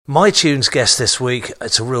My Tunes guest this week,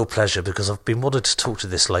 it's a real pleasure because I've been wanting to talk to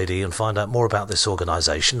this lady and find out more about this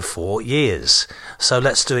organisation for years. So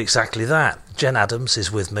let's do exactly that. Jen Adams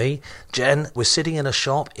is with me. Jen, we're sitting in a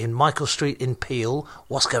shop in Michael Street in Peel.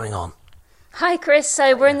 What's going on? Hi Chris,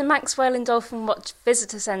 so we're in the Maxwell and Dolphin Watch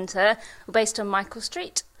Visitor Centre. We're based on Michael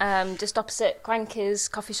Street, just opposite Cranky's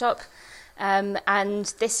coffee shop. And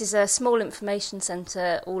this is a small information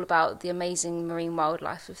centre all about the amazing marine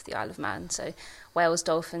wildlife of the Isle of Man. So whales,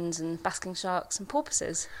 dolphins and basking sharks and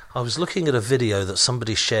porpoises. I was looking at a video that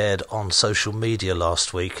somebody shared on social media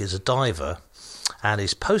last week. He's a diver and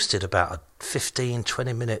he's posted about a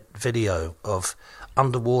 15-20 minute video of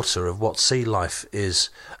underwater of what sea life is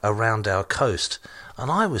around our coast. And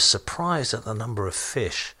I was surprised at the number of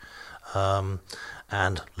fish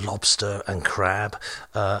and lobster and crab,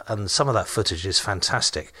 and some of that footage is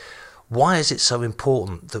fantastic. Why is it so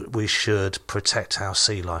important that we should protect our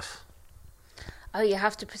sea life? Oh, you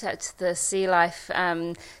have to protect the sea life.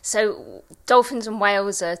 So dolphins and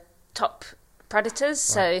whales are top predators,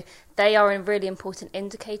 so they are a really important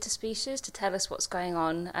indicator species to tell us what's going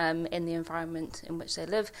on in the environment in which they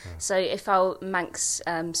live. So if our Manx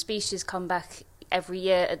species come back every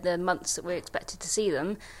year at the months that we're expected to see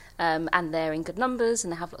them, and they're in good numbers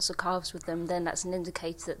and they have lots of calves with them, then that's an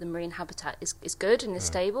indicator that the marine habitat is good and is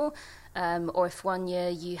stable. Or if one year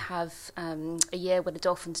you have a year where the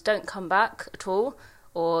dolphins don't come back at all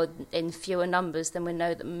or in fewer numbers, then we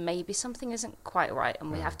know that maybe something isn't quite right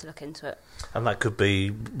and we have to look into it. And that could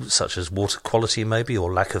be such as water quality maybe,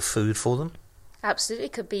 or lack of food for them? Absolutely,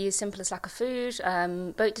 it could be as simple as lack of food,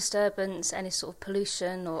 boat disturbance, any sort of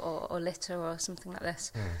pollution or litter or something like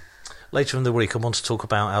this. Later in the week I want to talk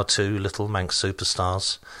about our two little Manx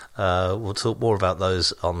superstars. We'll talk more about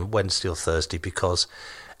those on Wednesday or Thursday, because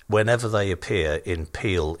whenever they appear in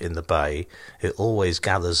Peel in the Bay, it always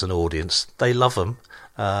gathers an audience. They love them,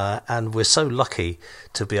 and we're so lucky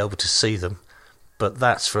to be able to see them, but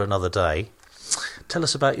that's for another day. Tell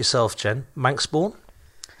us about yourself, Jen. Manx born?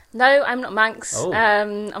 No, I'm not Manx,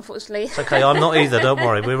 unfortunately. It's okay, I'm not either, don't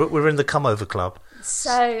worry. We're in the Come Over Club.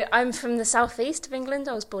 So I'm from the southeast of England.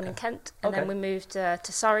 I was born in Kent, and then we moved to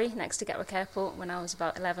Surrey, next to Gatwick Airport, when I was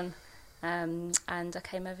about 11. And I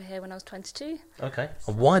came over here when I was 22. Okay.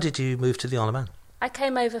 And why did you move to the Isle of Man? I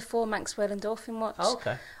came over for Maxwell and Dolphin Watch. Oh,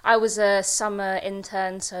 okay. I was a summer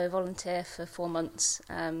intern, so volunteer for 4 months.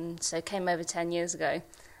 So came over 10 years ago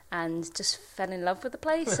and just fell in love with the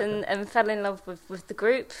place and fell in love with the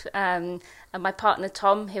group. And my partner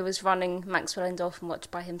Tom, who was running Maxwell and Dolphin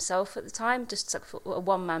Watch by himself at the time, just like a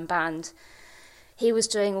one-man band, he was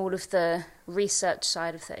doing all of the research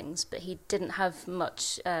side of things, but he didn't have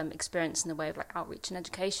much experience in the way of like outreach and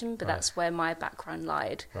education, but that's where my background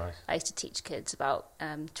lied. I used to teach kids about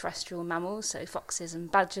terrestrial mammals, so foxes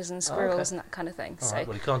and badgers and squirrels and that kind of thing.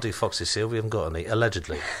 Well, you can't do foxes here, we haven't got any,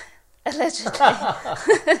 allegedly.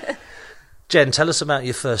 Allegedly. Jen, tell us about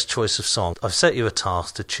your first choice of song. I've set you a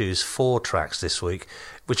task to choose 4 tracks this week,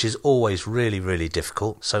 which is always really, really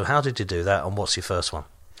difficult. So how did you do that, and what's your first one?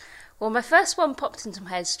 Well, my first one popped into my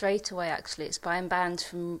head straight away, actually. It's by a band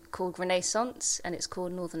called Renaissance, and it's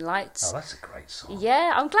called Northern Lights. Oh, that's a great song.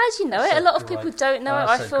 Yeah, I'm glad you know it. A lot of people don't know it.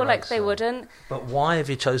 I feel like they wouldn't. But why have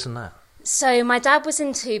you chosen that? So my dad was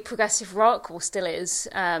into progressive rock, or still is,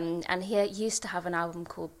 and he used to have an album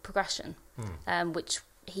called Progression, which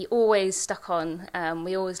he always stuck on.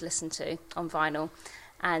 We always listened to on vinyl,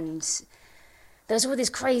 and there's all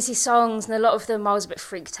these crazy songs, and a lot of them I was a bit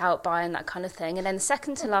freaked out by and that kind of thing. And then the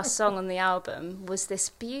second to last song on the album was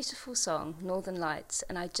this beautiful song, Northern Lights,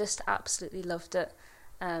 and I just absolutely loved it.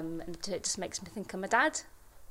 And it just makes me think of my dad.